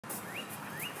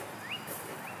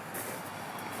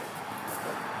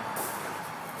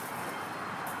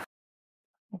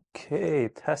Okay,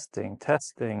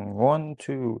 testing. 1,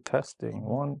 2, testing.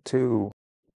 1, 2.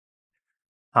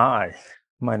 Hi,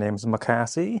 my name is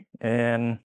Makasy,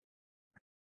 and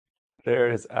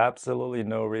there is absolutely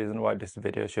no reason why this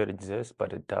video should exist,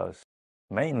 but it does.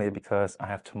 Mainly because I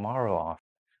have tomorrow off.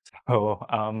 So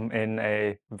I'm in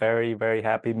a very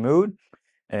happy mood,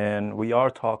 and we are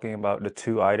talking about the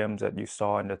two items that you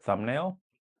saw in the thumbnail.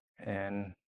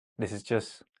 And this is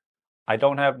just I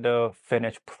don't have the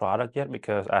finished product yet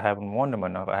because I haven't worn them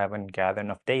enough. I haven't gathered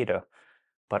enough data,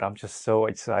 but I'm just so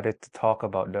excited to talk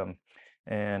about them.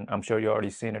 And I'm sure you already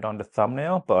seen it on the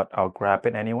thumbnail, but I'll grab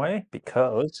it anyway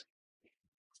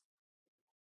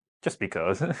just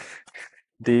because.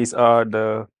 These are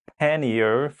the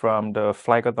Pannier from the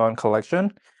Flagathon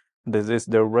collection. This is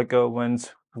the Rick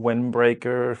Owens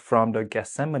Windbreaker from the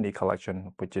Gethsemane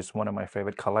collection, which is one of my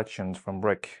favorite collections from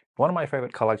Rick. One of my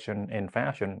favorite collection in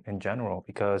fashion in general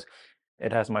because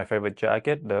it has my favorite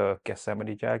jacket, the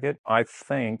Gethsemane jacket. I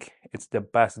think it's the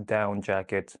best down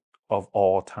jacket of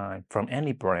all time from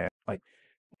any brand.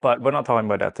 But we're not talking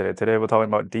about that today. Today we're talking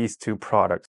about these two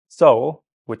products. So,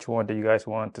 which one do you guys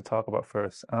want to talk about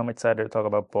first? I'm excited to talk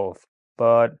about both,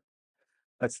 but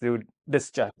let's do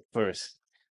this jacket first.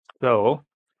 So,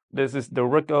 this is the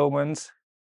Rick Owens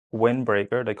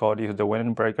Windbreaker. They call these the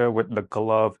Windbreaker with the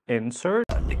glove insert.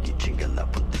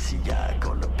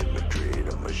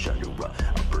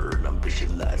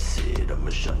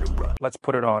 Let's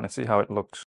put it on and see how it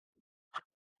looks.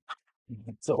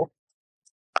 So,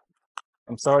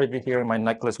 I'm sorry if you're hearing my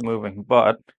necklace moving,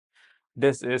 but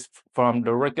this is from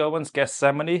the Rick Owens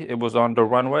Gethsemane. It was on the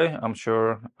runway. I'm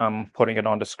sure I'm putting it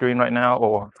on the screen right now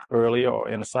or earlier or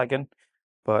in a second,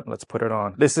 but let's put it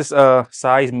on. This is a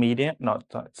size medium, not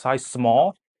size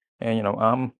small. And you know,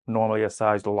 I'm normally a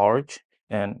size large,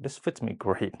 and this fits me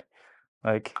great.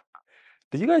 Like,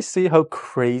 did you guys see how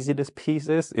crazy this piece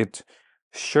is? It's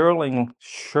lamb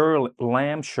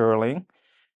shirling.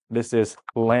 This is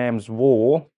lamb's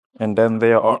wool, and then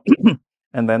there are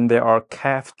and then there are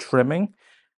calf trimming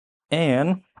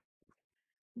and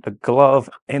the glove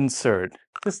insert.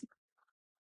 Just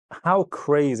how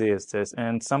crazy is this?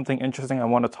 And something interesting I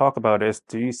want to talk about is,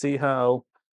 do you see how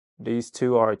these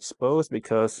two are exposed?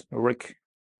 Because Rick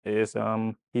is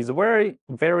he's very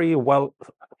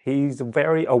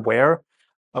aware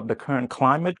of the current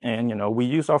climate, and you know, we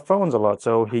use our phones a lot,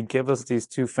 so he gives us these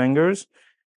two fingers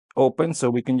open so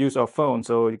we can use our phone.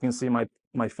 So you can see my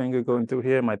finger going through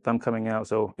here, my thumb coming out,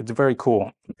 so it's very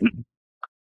cool.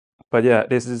 But yeah,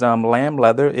 this is lamb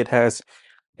leather. It has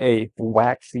a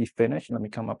waxy finish. Let me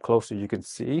come up closer. You can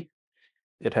see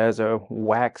it has a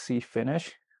waxy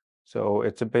finish. So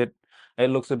it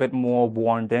looks a bit more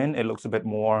worn in. It looks a bit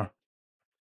more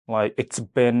like it's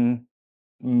been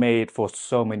made for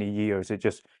so many years.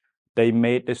 They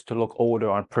made this to look older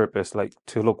on purpose, like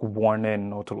to look worn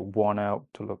in or to look worn out,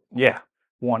 to look, yeah,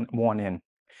 worn in.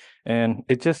 And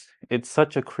it's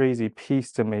such a crazy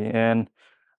piece to me. And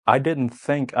I didn't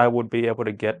think I would be able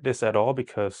to get this at all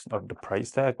because of the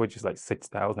price tag, which is like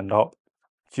 $6,000.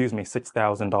 Excuse me,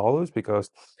 $6,000 because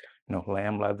you know,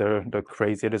 lamb leather, the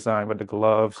crazy design with the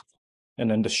gloves, and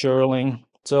then the shirling.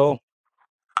 So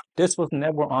this was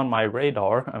never on my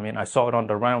radar. I mean, I saw it on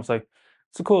the run. I was like,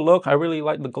 it's a cool look. I really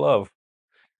like the glove.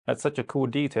 That's such a cool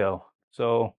detail.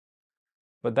 So,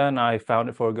 but then I found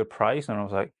it for a good price, and I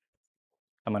was like,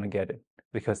 I'm gonna get it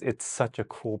because it's such a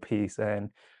cool piece,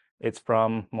 and it's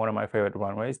from one of my favorite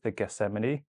runways, the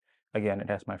Gethsemane. Again, it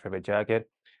has my favorite jacket,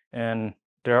 and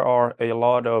there are a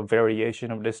lot of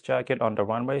variation of this jacket on the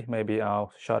runway. Maybe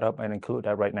I'll shut up and include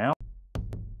that right now.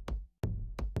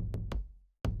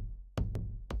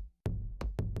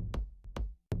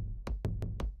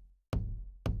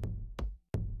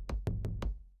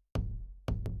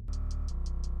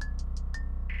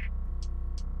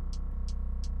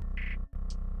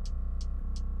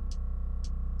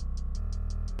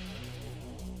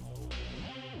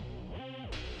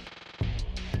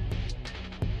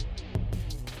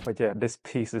 But yeah, this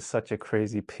piece is such a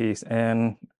crazy piece,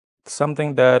 and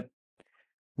something that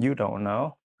you don't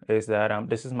know is that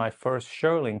this is my first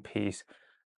shirling piece.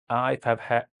 I have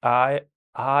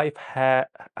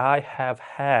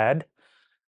had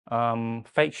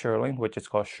fake shirling, which is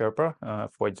called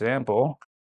Sherpa. For example,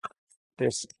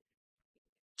 this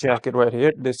jacket right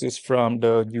here. This is from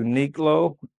the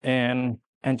Uniqlo and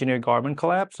Engineered Garment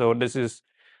collab. So this is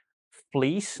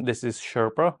fleece. This is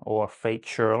Sherpa or fake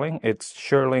shirling. It's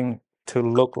shirling to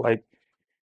look like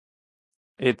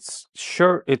it's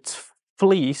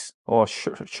fleece or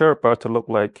Sherpa to look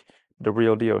like the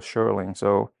real deal shirling.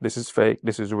 So this is fake.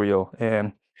 This is real.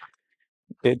 And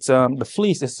It's the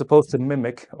fleece is supposed to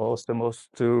mimic, or supposed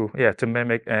to, yeah, to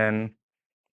mimic and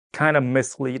kind of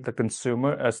mislead the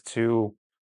consumer as to,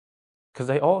 because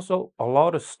they also, a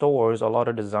lot of stores, a lot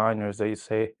of designers, they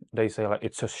say like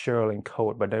it's a shearling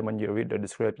coat, but then when you read the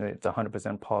description, it's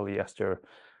 100% polyester.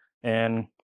 And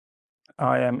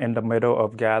I am in the middle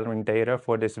of gathering data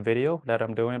for this video that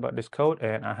I'm doing about this coat,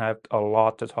 and I have a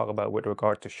lot to talk about with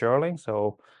regard to shearling.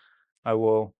 So I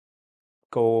will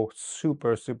go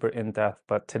super, super in depth.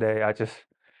 But today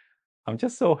I'm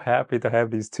just so happy to have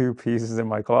these two pieces in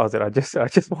my closet. I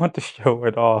just want to show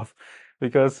it off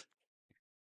because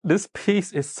this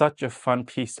piece is such a fun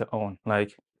piece to own.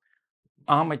 Like,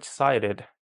 I'm excited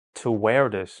to wear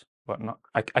this, but not,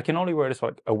 I can only wear this for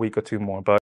like a week or two more,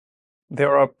 but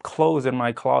there are clothes in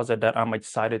my closet that I'm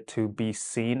excited to be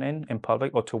seen in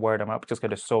public, or to wear them up, just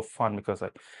because it's so fun, because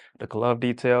like the glove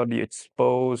detail, the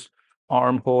exposed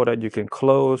armhole that you can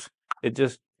close,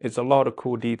 it's a lot of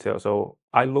cool detail. So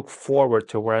I look forward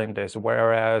to wearing this.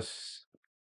 Whereas,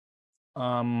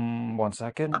 one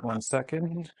second.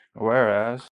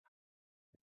 Whereas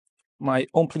my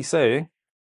Homme Plissé,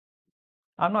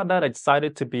 I'm not that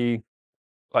excited to be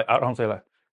like, I don't say like,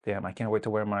 damn, I can't wait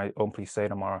to wear my Homme Plissé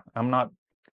tomorrow. I'm not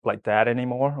like that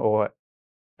anymore, or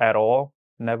at all.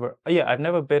 Never. Yeah, I've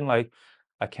never been like,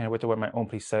 I can't wait to wear my Homme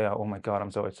Plissé. Oh my God, I'm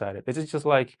so excited. This is just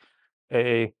like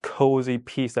a cozy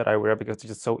piece that I wear because it's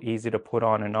just so easy to put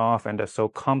on and off, and they're so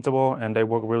comfortable, and they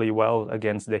work really well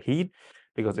against the heat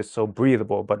because it's so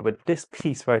breathable. But with this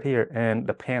piece right here and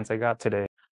the pants I got today,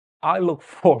 I look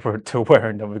forward to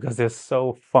wearing them because they're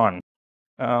so fun.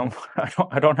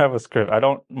 I don't have a script. I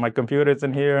don't, my computer's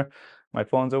in here, my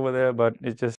phone's over there, but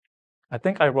it's just, I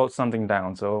think I wrote something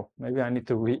down, so maybe I need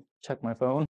to recheck my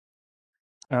phone.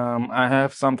 I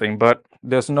have something, but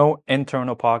there's no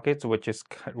internal pockets, which is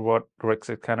what Rix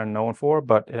is kind of known for,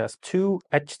 but it has two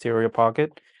exterior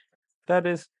pockets. That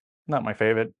is not my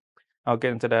favorite. I'll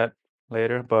get into that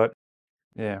later, but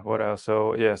yeah, what else?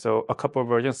 So yeah, so a couple of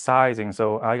versions. Sizing.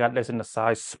 So I got this in the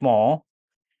size small,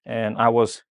 and I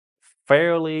was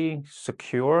fairly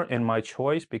secure in my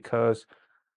choice because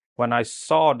when I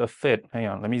saw the fit, hang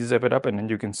on, let me zip it up and then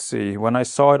you can see. When I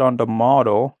saw it on the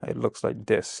model, it looks like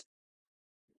this.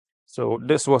 So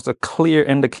this was a clear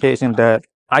indication that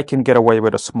I can get away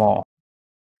with a small.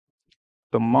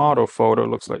 The model photo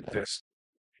looks like this.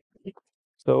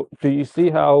 So do you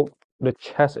see how the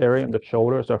chest area and the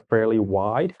shoulders are fairly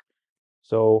wide?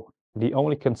 So the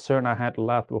only concern I had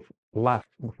left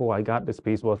before I got this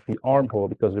piece was the armhole,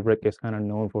 because Rick is kind of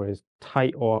known for his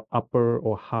tight or upper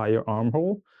or higher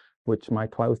armhole, which my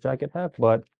Klaus jacket have.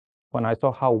 But when I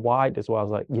saw how wide this was, I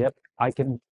was like, yep, I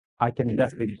can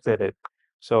definitely fit it.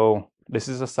 So this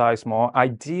is a size small.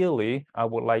 Ideally, I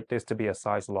would like this to be a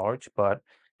size large, but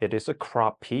it is a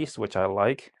crop piece, which I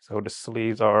like. So the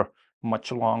sleeves are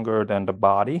much longer than the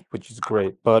body, which is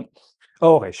great. But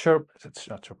oh, okay, sure, it's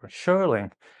not super.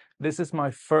 Shearling. This is my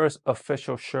first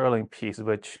official shearling piece,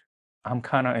 which I'm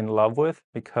kind of in love with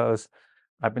because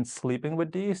I've been sleeping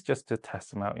with these just to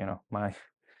test them out. You know,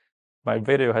 my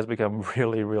video has become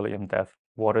really, really in depth.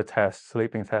 Water test,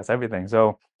 sleeping test, everything.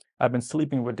 So I've been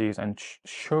sleeping with these, and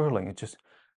shearling,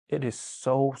 it is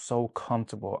so, so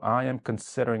comfortable. I am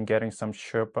considering getting some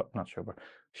not Sherpa,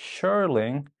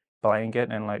 shearling blanket,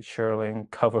 and like shearling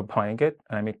cover blanket,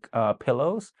 I mean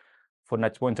pillows for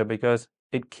next winter, because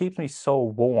it keeps me so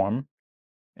warm,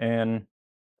 and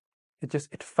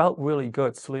it felt really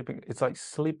good sleeping. It's like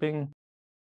sleeping,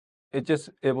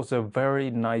 it was a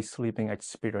very nice sleeping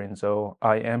experience. So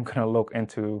I am gonna look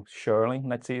into shearling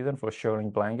next season for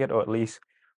shearling blanket, or at least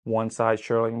one side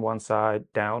shearling, one side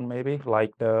down, maybe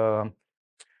like the,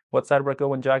 what's that Rick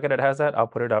Owens jacket that has that? I'll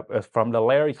put it up. It's from the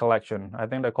Larry collection. I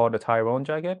think they call it the Tyrone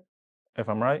jacket, if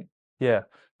I'm right. Yeah,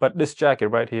 but this jacket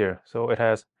right here, so it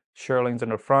has shearlings in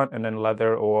the front and then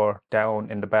leather or down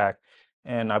in the back.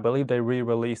 And I believe they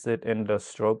re-released it in the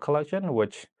Stroke collection,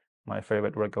 which my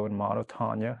favorite Rick Owens model,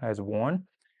 Tanya, has worn.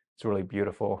 It's really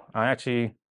beautiful. I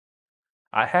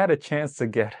had a chance to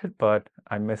get it, but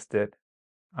I missed it.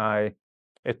 I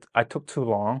I took too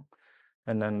long,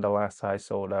 and then the last size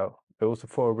sold out. It was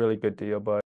for a really good deal,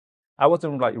 but I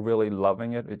wasn't like really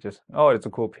loving it. It just, oh, it's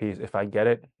a cool piece. If I get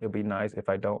it, it'll be nice. If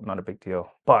I don't, not a big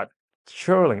deal. But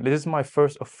shearling, this is my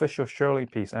first official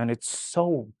shearling piece, and it's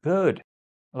so good.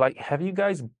 Like, have you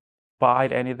guys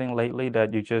bought anything lately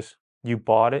that you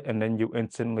bought it and then you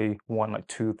instantly want like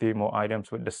two, three more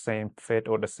items with the same fit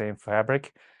or the same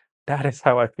fabric? That is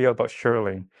how I feel about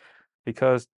shearling,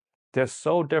 because they're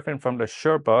so different from the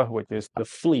Sherpa, which is the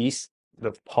fleece,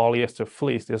 the polyester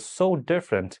fleece. They're so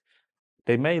different.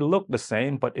 They may look the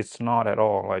same, but it's not at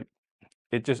all. Like,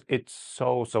 it's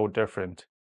so, so different.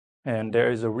 And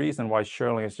there is a reason why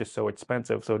shearling is just so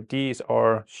expensive. So these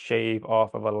are shaved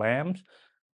off of a lamb,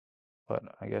 but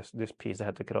I guess this piece I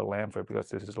had to get a lamb for because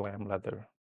this is lamb leather.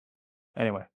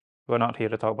 Anyway, we're not here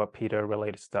to talk about PETA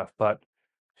related stuff, but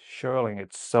shearling,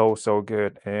 it's so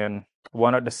good. And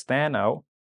one of the standout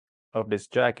of this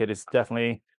jacket is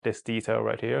definitely this detail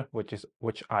right here,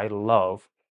 which I love.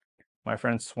 My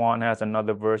friend Swan has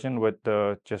another version with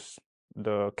just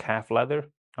the calf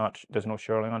leather. Not there's no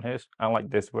shearling on his. I like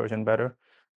this version better.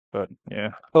 But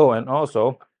yeah. Oh, and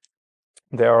also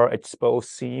there are exposed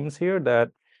seams here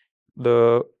that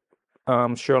the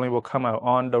shearling will come out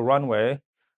on the runway,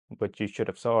 but you should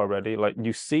have saw already. Like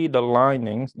you see the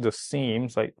linings, the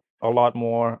seams, like a lot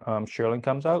more shearling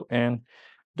comes out, and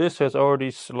this has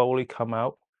already slowly come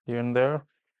out here and there,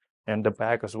 and the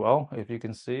back as well, if you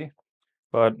can see.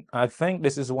 But I think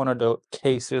this is one of the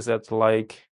cases that's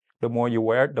like the more you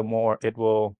wear it, the more it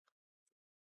will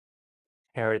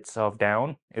tear itself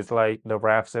down. It's like the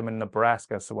Raf Simon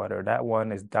Nebraska sweater. That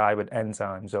one is dyed with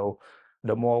enzyme. So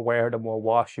the more wear, the more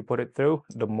wash you put it through,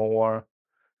 the more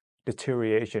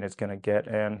deterioration it's gonna get.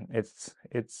 And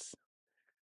it's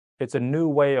a new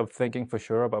way of thinking for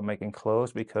sure about making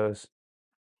clothes, because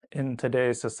in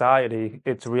today's society,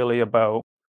 it's really about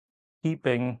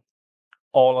keeping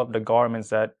all of the garments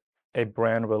that a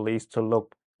brand released to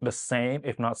look the same,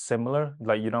 if not similar.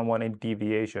 Like you don't want any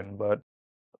deviation, but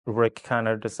Rick kind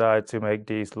of decided to make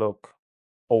these look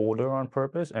older on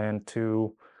purpose and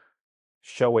to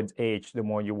show its age the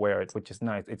more you wear it, which is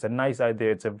nice. It's a nice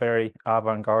idea. It's a very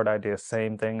avant-garde idea.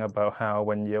 Same thing about how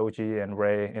when Yoji and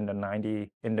Ray in the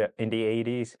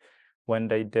 80s, when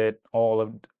they did all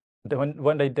of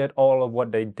when they did all of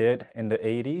what they did in the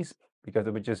 80s, because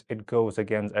it goes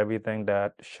against everything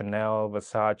that Chanel,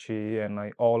 Versace, and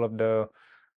like all of the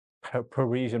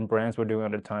Parisian brands were doing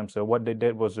at the time. So what they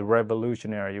did was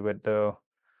revolutionary with the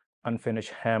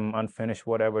unfinished hem, unfinished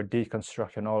whatever,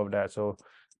 deconstruction, all of that. So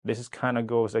this is kind of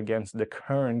goes against the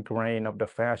current grain of the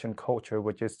fashion culture,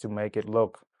 which is to make it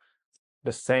look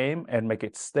the same and make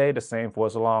it stay the same for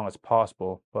as long as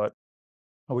possible. But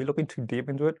are we looking too deep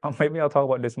into it? Maybe I'll talk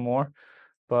about this more.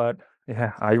 But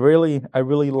yeah, I really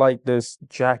like this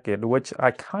jacket, which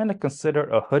I kind of consider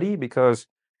a hoodie because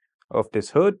of this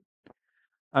hood.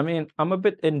 I mean, I'm a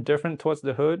bit indifferent towards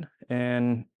the hood,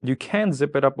 and you can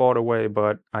zip it up all the way,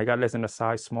 but I got this in a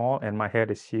size small, and my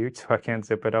head is huge, so I can't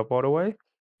zip it up all the way.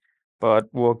 But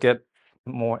we'll get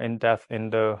more in depth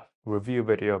in the review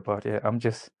video. But yeah,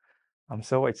 I'm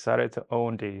so excited to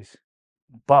own these.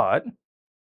 But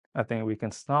I think we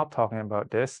can stop talking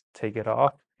about this, take it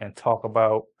off, and talk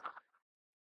about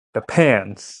the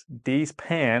pants. These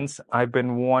pants I've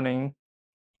been wanting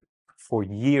for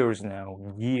years now,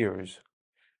 years.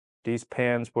 These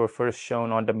pants were first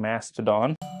shown on the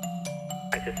Mastodon.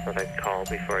 I just thought I'd call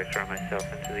before I throw myself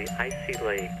into the icy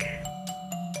lake.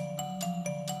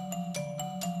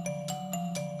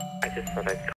 I just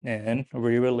thought I'd call. And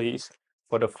re-released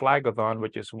for the Flagathon,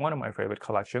 which is one of my favorite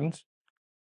collections.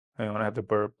 I don't have to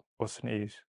burp or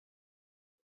sneeze.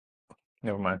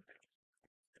 Never mind.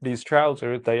 These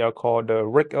trousers, they are called the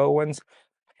Rick Owens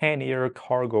Pannier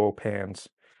cargo pants.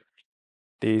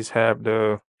 These have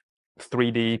the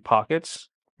 3D pockets.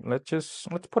 Let's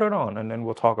put it on and then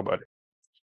we'll talk about it.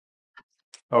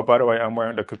 Oh, by the way, I'm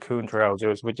wearing the cocoon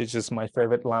trousers, which is just my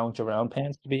favorite lounge around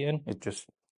pants to be in. It's just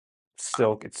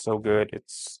silk. It's so good.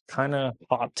 It's kind of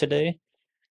hot today,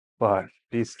 but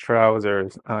these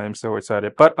trousers, I am so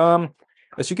excited. But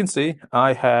as you can see,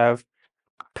 I have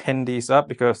pinned these up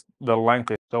because the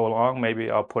length is so long. Maybe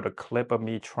I'll put a clip of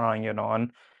me trying it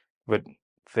on with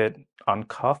fit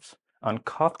uncuffed.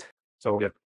 So yeah.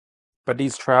 But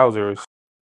these trousers,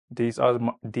 these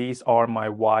are my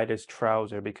widest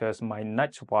trouser, because my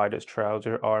next widest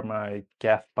trouser are my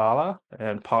Gaff Bala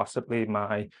and possibly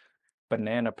my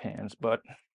banana pants. But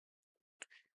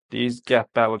these Gaff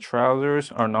Bala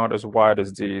trousers are not as wide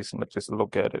as these. Let's just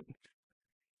look at it.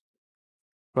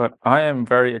 But I am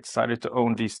very excited to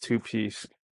own these two-piece.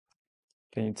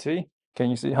 Can you see? Can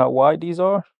you see how wide these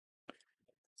are?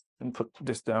 And put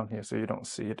this down here so you don't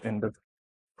see it in the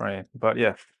frame. But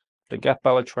yeah, the Gap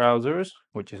Ballad trousers,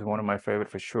 which is one of my favorite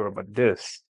for sure. But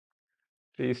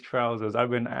these trousers I've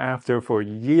been after for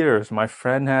years. My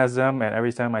friend has them, and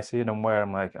every time I see them wear,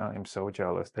 I'm like, I'm so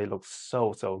jealous. They look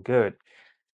so good.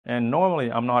 And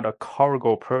normally I'm not a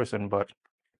cargo person, but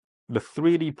the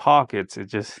 3D pockets,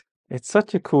 it's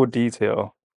such a cool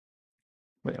detail.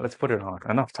 Wait, let's put it on.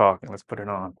 Enough talking. Let's put it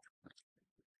on.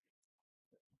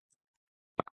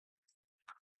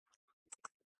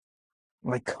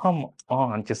 Like, come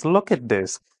on, just look at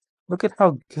this. Look at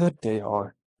how good they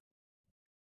are.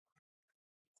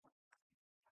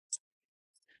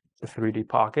 the 3D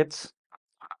pockets.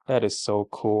 That is so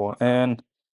cool. And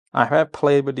I have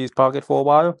played with these pockets for a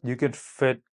while. You can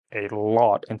fit a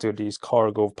lot into these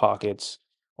cargo pockets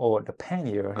or the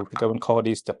pannier. If we go and call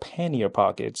these the pannier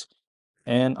pockets.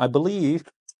 And I believe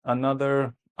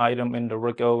another item in the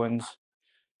Rick Owens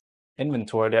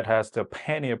inventory that has the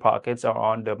pannier pockets are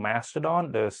on the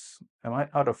Mastodon. This, am I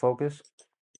out of focus?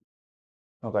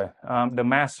 Okay. The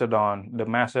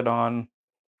Mastodon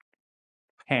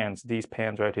pants, these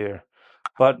pants right here.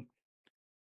 But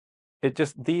it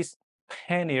just these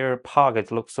pannier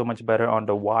pockets look so much better on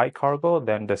the wide cargo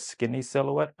than the skinny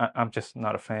silhouette. I'm just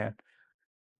not a fan.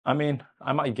 I mean,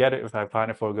 I might get it if I find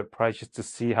it for a good price just to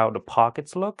see how the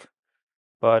pockets look.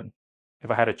 But if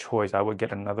I had a choice, I would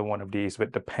get another one of these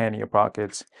with the pannier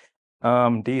pockets.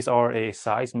 These are a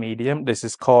size medium. This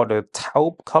is called a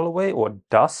taupe colorway or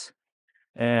dust.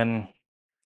 And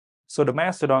so the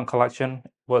Mastodon collection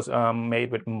was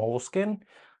made with moleskin.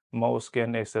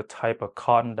 Moleskin is a type of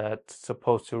cotton that's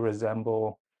supposed to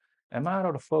resemble. Am I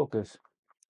out of focus?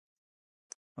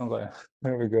 Okay,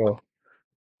 there we go.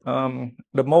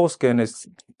 The moleskin is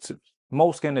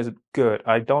good.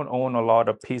 I don't own a lot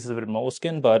of pieces of it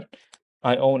moleskin, but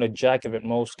I own a jacket with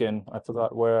moleskin. I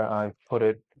forgot where I put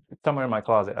it. It's somewhere in my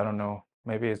closet. I don't know.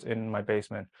 Maybe it's in my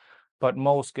basement. But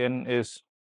moleskin is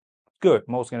good.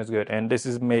 Moleskin is good. And this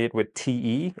is made with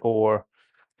TE, or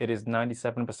it is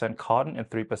 97% cotton and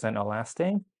 3%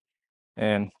 elastane.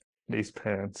 And these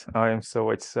pants, I am so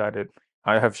excited.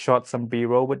 I have shot some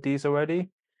B-roll with these already.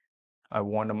 I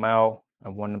want them out. I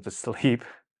want them to sleep.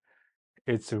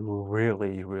 It's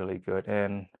really, really good.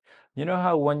 And you know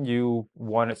how when you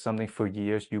wanted something for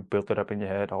years, you built it up in your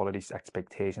head, all of these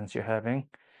expectations you're having,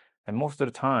 and most of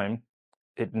the time,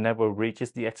 it never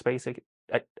reaches the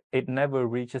it never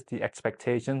reaches the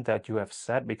expectation that you have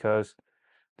set because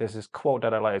there's this quote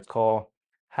that I like. It's called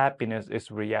 "Happiness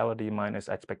is reality minus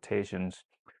expectations."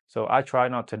 So I try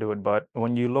not to do it, but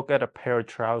when you look at a pair of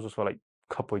trousers for like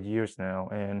a couple of years now,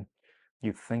 and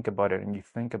you think about it and you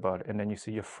think about it, and then you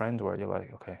see your friends wear it, you're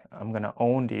like, okay, I'm gonna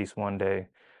own these one day,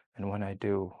 and when I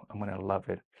do, I'm gonna love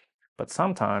it. But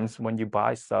sometimes when you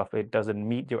buy stuff, it doesn't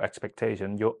meet your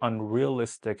expectation, your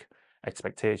unrealistic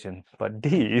expectation. But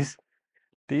these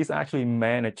actually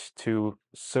managed to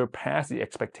surpass the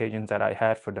expectations that I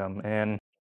had for them. And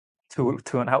to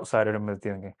an outsider, I'm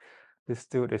thinking, this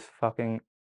dude is fucking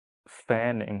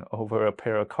fanning over a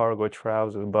pair of cargo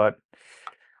trousers. But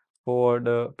for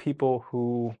the people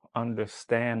who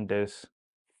understand this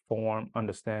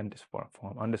understand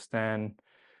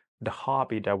the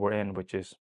hobby that we're in, which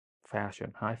is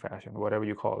fashion, high fashion, whatever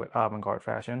you call it, avant-garde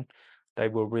fashion, they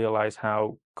will realize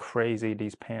how crazy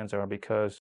these pants are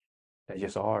because they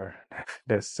just are.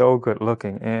 They're so good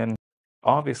looking. And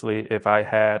obviously, if I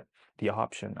had the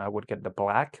option, I would get the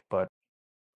black, but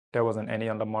there wasn't any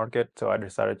on the market, so I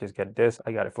decided to just get this.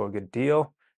 I got it for a good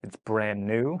deal. It's brand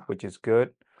new, which is good.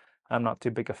 I'm not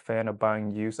too big a fan of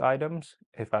buying used items.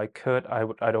 If I could, I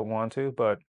would. I don't want to,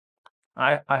 but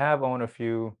I have owned a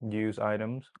few used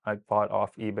items I bought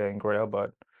off eBay and Grail,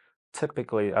 but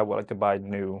typically I would like to buy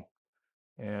new.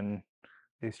 And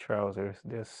these trousers,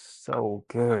 they're so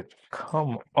good.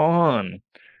 Come on.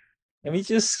 Let me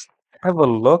just have a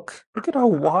look. Look at how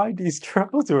wide these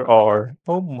trousers are.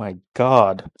 Oh my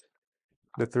God.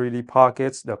 The 3D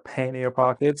pockets, the pannier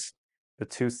pockets, the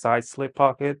two side slip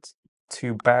pockets,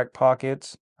 two back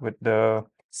pockets with the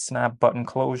snap button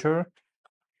closure.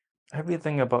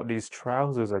 Everything about these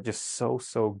trousers are just so,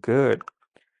 so good.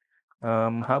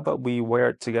 How about we wear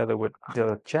it together with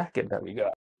the jacket that we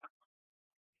got?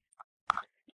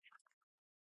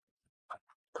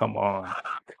 Come on.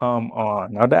 Come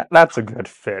on. Now that's a good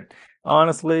fit.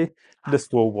 Honestly, this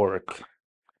will work.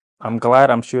 I'm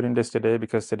glad I'm shooting this today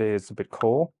because today is a bit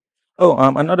cold. Oh,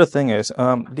 another thing is,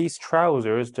 these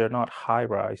trousers, they're not high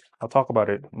rise. I'll talk about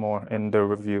it more in the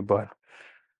review, but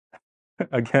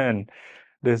again,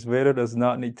 this video does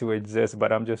not need to exist,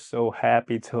 but I'm just so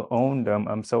happy to own them.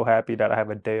 I'm so happy that I have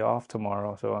a day off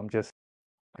tomorrow, so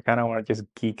I kind of want to just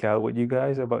geek out with you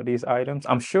guys about these items.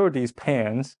 I'm sure these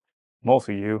pants, most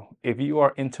of you, if you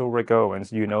are into Rick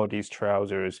Owens, you know these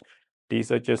trousers.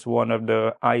 These are just one of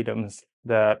the items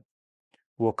that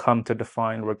will come to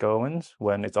define Rick Owens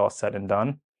when it's all said and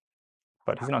done.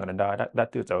 But he's not gonna die.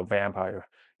 That dude's a vampire.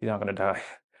 He's not gonna die.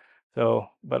 So,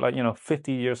 but like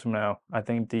 50 years from now, I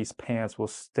think these pants will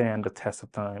stand the test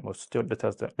of time. They'll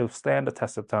stand the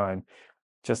test of time,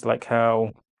 just like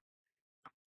how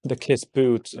the Kiss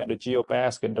boots and the Geo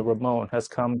basket, the Ramon has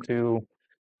come to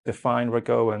define Rick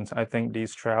Owens. I think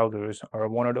these trousers are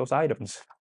one of those items.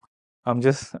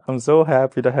 I'm so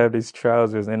happy to have these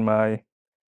trousers in my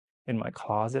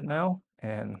closet now,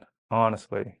 and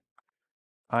honestly,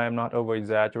 I am not over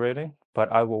exaggerating,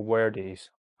 but I will wear these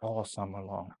all summer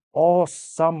long. All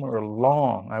summer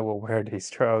long, I will wear these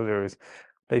trousers.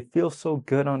 They feel so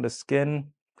good on the skin.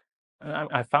 And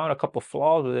I found a couple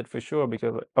flaws with it for sure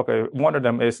because, okay, one of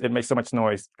them is it makes so much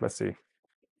noise. Let's see.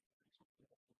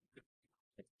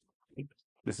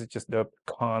 This is just the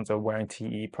cons of wearing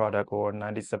TE product or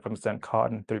 97%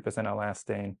 cotton, 3%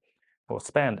 elastane or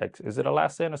spandex. Is it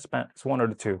elastane or span? It's one of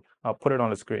the two. I'll put it on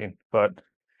the screen, but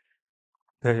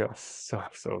they are so,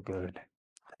 so good.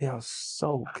 They are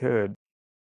so good.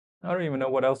 I don't even know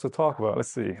what else to talk about.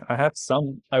 Let's see.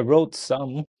 I wrote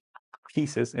some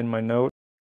pieces in my note.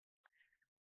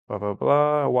 Blah, blah,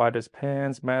 blah. Widest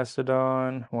pants,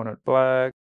 Mastodon, wanted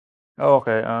black. Oh,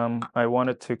 okay. I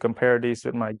wanted to compare these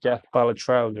with my Gethsemane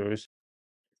trousers.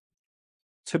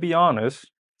 To be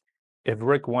honest, if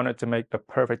Rick wanted to make the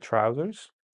perfect trousers,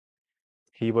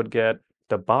 he would get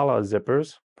the Bala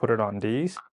zippers, put it on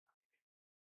these.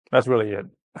 That's really it.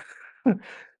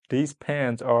 These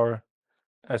pants are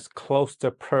as close to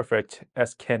perfect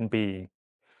as can be.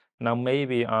 Now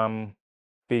maybe I'm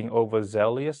being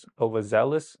overzealous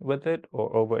with it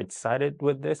or overexcited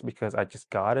with this because I just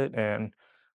got it and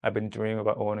I've been dreaming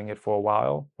about owning it for a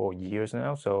while, for years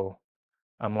now. So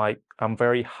I'm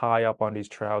very high up on these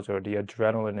trousers. The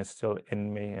adrenaline is still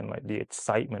in me and like the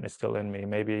excitement is still in me.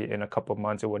 Maybe in a couple of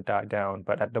months it would die down,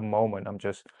 but at the moment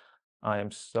I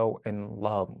am so in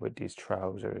love with these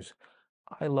trousers.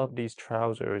 I love these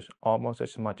trousers almost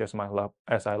as much as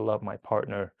I love my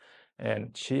partner.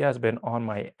 And she has been on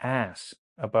my ass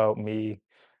about me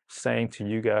saying to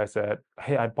you guys that,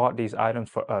 hey, I bought these items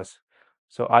for us.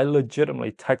 So I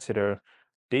legitimately texted her,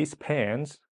 these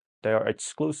pants, they are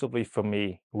exclusively for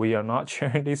me. We are not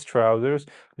sharing these trousers.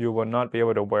 You will not be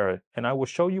able to wear it. And I will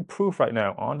show you proof right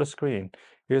now on the screen.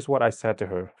 Here's what I said to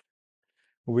her.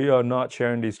 We are not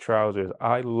sharing these trousers.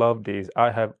 I love these.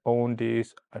 I have owned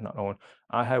these. Not owned.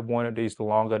 I have wanted these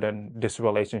longer than this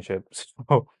relationship.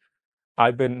 So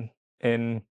I've been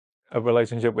in a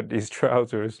relationship with these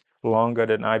trousers longer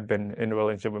than I've been in a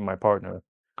relationship with my partner.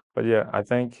 But yeah, I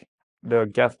think the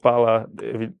Geth Bala,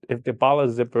 if the Bala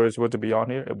zippers were to be on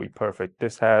here, it'd be perfect.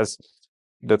 This has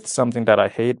the something that I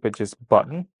hate, which is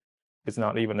button. It's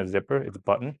not even a zipper, it's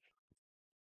button.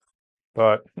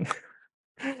 But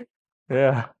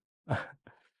yeah.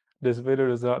 This video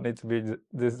does not need to be,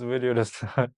 this video does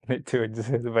not need to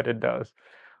exist, but it does.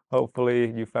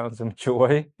 Hopefully you found some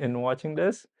joy in watching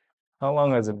this. How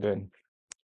long has it been?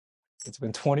 It's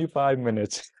been 25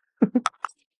 minutes.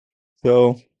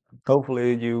 So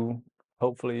hopefully you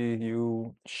hopefully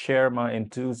you share my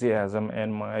enthusiasm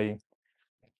and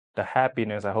the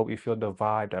happiness. I hope you feel the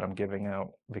vibe that I'm giving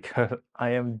out because I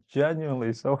am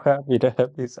genuinely so happy to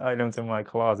have these items in my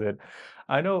closet.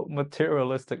 I know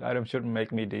materialistic items shouldn't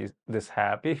make me this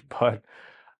happy, but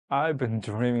I've been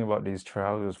dreaming about these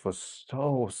trousers for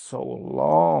so, so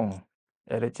long.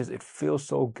 And it feels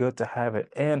so good to have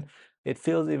it. And it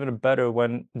feels even better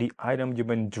when the item you've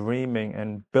been dreaming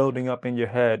and building up in your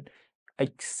head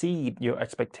exceed your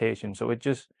expectations. So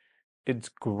it's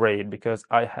great because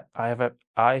I've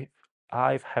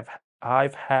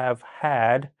have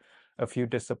had a few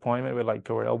disappointment with like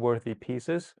Gorilla worthy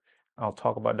pieces. I'll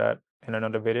talk about that in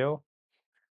another video.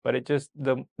 But it just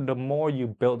the more you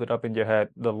build it up in your head,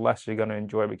 the less you're gonna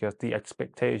enjoy because the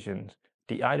expectations,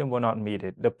 the item will not meet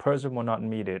it, the person will not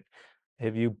meet it.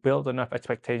 If you build enough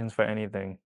expectations for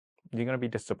anything, you're gonna be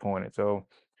disappointed. So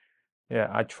yeah,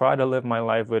 I try to live my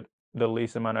life with the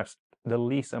least amount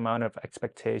of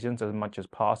expectations as much as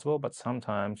possible, but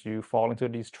sometimes you fall into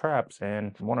these traps,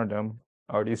 and one of them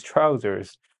are these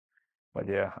trousers. But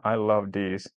yeah, I love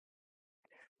these.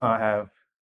 I have,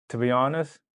 to be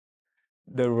honest,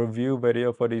 the review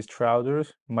video for these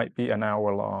trousers might be an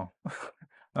hour long.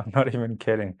 I'm not even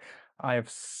kidding. I have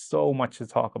so much to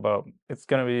talk about. It's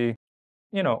gonna be,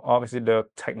 obviously the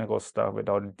technical stuff with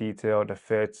all the detail, the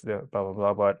fits, the blah blah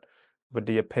blah, but with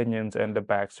the opinions and the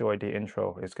backstory, the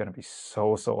intro, it's gonna be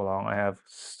so so long. I have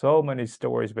so many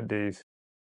stories with these.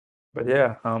 But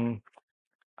yeah, I'm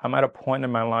at a point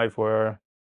in my life where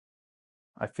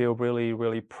I feel really,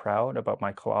 really proud about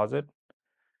my closet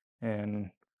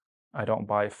and I don't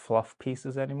buy fluff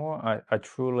pieces anymore. I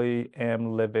truly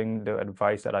am living the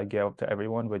advice that I give to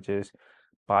everyone, which is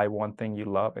buy one thing you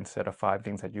love instead of five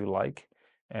things that you like.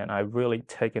 And I've really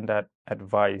taken that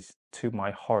advice to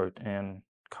my heart. And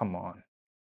come on,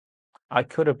 I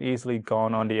could have easily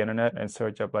gone on the internet and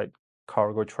searched up like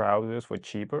cargo trousers for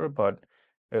cheaper, but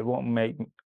it won't make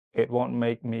it won't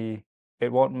make me it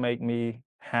won't make me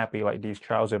happy like these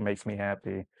trousers makes me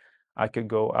happy. I could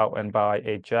go out and buy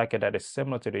a jacket that is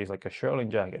similar to these, like a shirling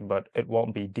jacket, but it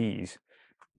won't be these.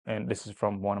 And this is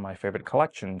from one of my favorite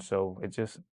collections. So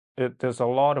there's a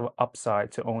lot of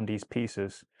upside to own these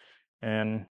pieces.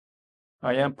 And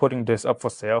I am putting this up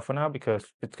for sale for now because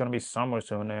it's going to be summer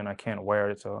soon and I can't wear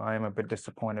it. So I am a bit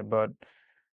disappointed. But,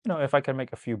 if I can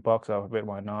make a few bucks out of it,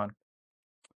 why not?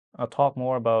 I'll talk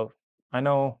more about. I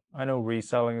know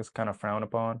reselling is kind of frowned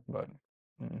upon, but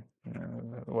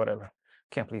whatever.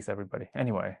 Can't please everybody.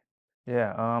 Anyway,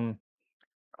 yeah. I'm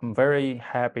very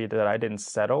happy that I didn't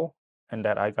settle and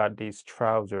that I got these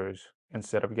trousers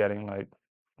instead of getting like,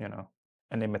 you know,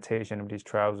 an imitation of these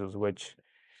trousers, which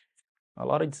a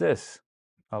lot exists.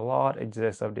 A lot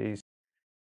exists of these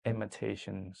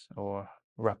imitations or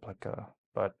replica,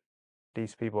 but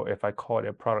these people, if I call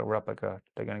their product replica,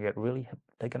 they're gonna get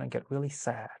really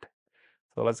sad.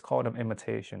 So let's call them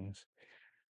imitations.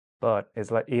 But it's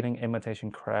like eating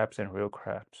imitation crabs and real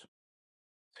crabs.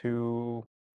 To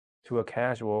to a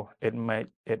casual, it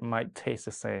might taste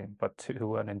the same, but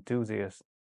to an enthusiast,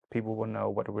 people will know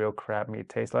what real crab meat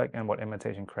tastes like and what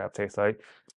imitation crab tastes like.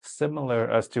 Similar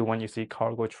as to when you see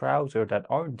cargo trousers that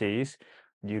aren't these,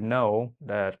 you know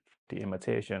that the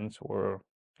imitations were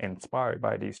inspired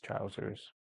by these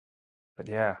trousers. But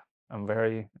yeah, I'm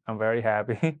very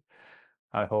happy.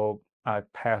 I hope I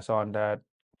pass on that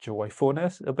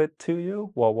joyfulness a bit to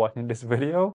you while watching this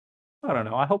video. I don't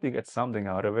know. I hope you get something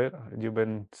out of it. You've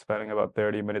been spending about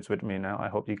 30 minutes with me now. I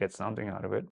hope you get something out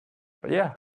of it. But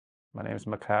yeah, my name is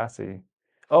Makasy.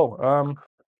 Oh,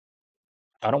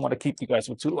 I don't want to keep you guys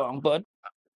for too long, but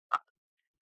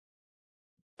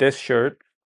this shirt,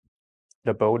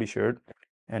 the Bodhi shirt,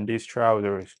 and these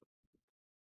trousers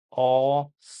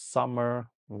all summer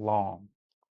long.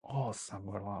 All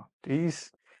summer long.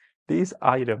 These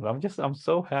items, I'm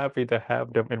so happy to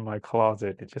have them in my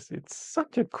closet. It's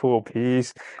such a cool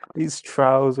piece. These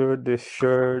trousers, this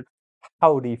shirt,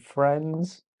 howdy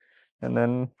friends, and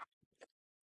then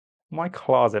my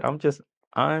closet.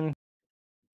 I'm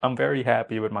I'm very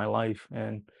happy with my life,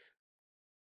 and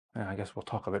I guess we'll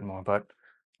talk a bit more, but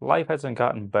life hasn't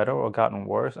gotten better or gotten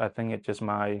worse. I think it just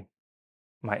my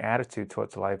attitude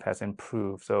towards life has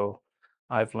improved. So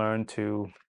I've learned to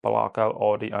block out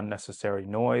all the unnecessary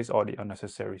noise, all the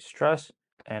unnecessary stress,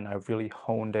 and I've really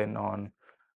honed in on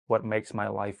what makes my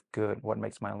life good, what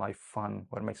makes my life fun,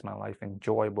 what makes my life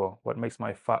enjoyable, what makes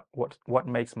my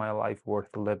life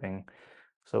worth living.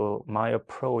 So my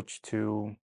approach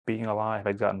to being alive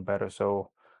has gotten better. So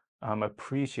I'm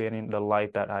appreciating the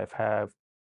life that I've had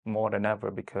more than ever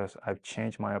because I've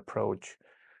changed my approach.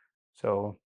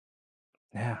 So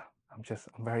yeah, I'm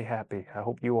very happy. I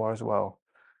hope you are as well.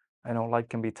 I know life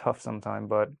can be tough sometimes,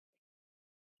 but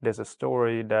there's a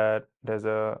story that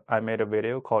I made a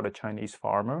video called A Chinese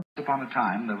Farmer. Once upon a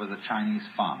time, there was a Chinese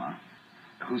farmer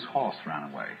whose horse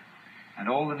ran away, and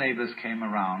all the neighbors came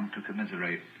around to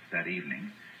commiserate that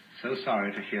evening. So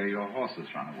sorry to hear your horse has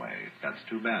run away. That's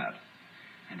too bad.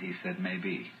 And he said,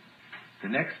 maybe. The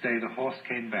next day, the horse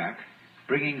came back,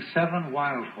 bringing 7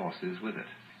 wild horses with it.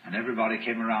 And everybody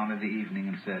came around in the evening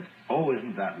and said, oh,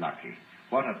 isn't that lucky?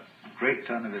 What a great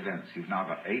turn of events. You've now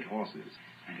got 8 horses.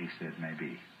 And he said,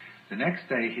 maybe. The next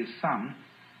day, his son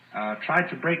tried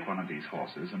to break one of these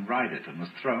horses and ride it, and was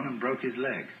thrown and broke his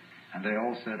leg. And they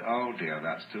all said, oh dear,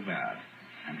 that's too bad.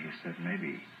 And he said,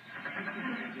 maybe.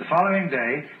 The following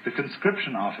day, the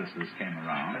conscription officers came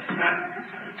around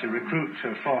to recruit,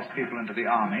 to force people into the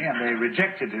army, and they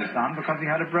rejected his son because he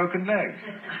had a broken leg.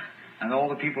 And all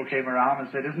the people came around and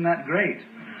said, isn't that great?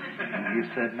 And he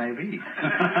said, maybe.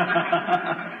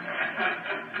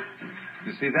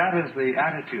 You see, that is the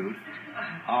attitude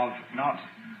of not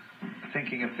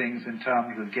thinking of things in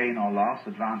terms of gain or loss,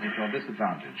 advantage or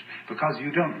disadvantage, because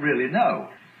you don't really know.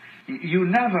 You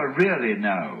never really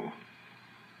know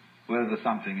whether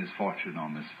something is fortune or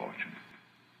misfortune.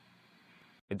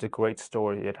 It's a great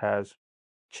story. It has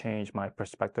changed my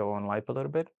perspective on life a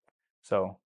little bit.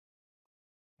 So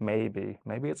maybe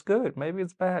it's good, maybe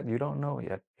it's bad. You don't know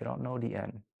yet. You don't know the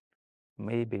end.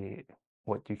 Maybe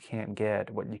what you can't get,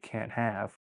 what you can't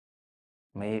have,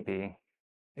 maybe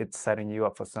it's setting you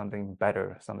up for something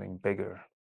better, something bigger.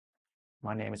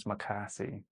 My name is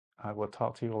Makasy. I will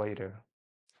talk to you later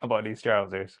about these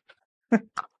trousers.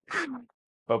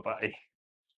 Bye-bye.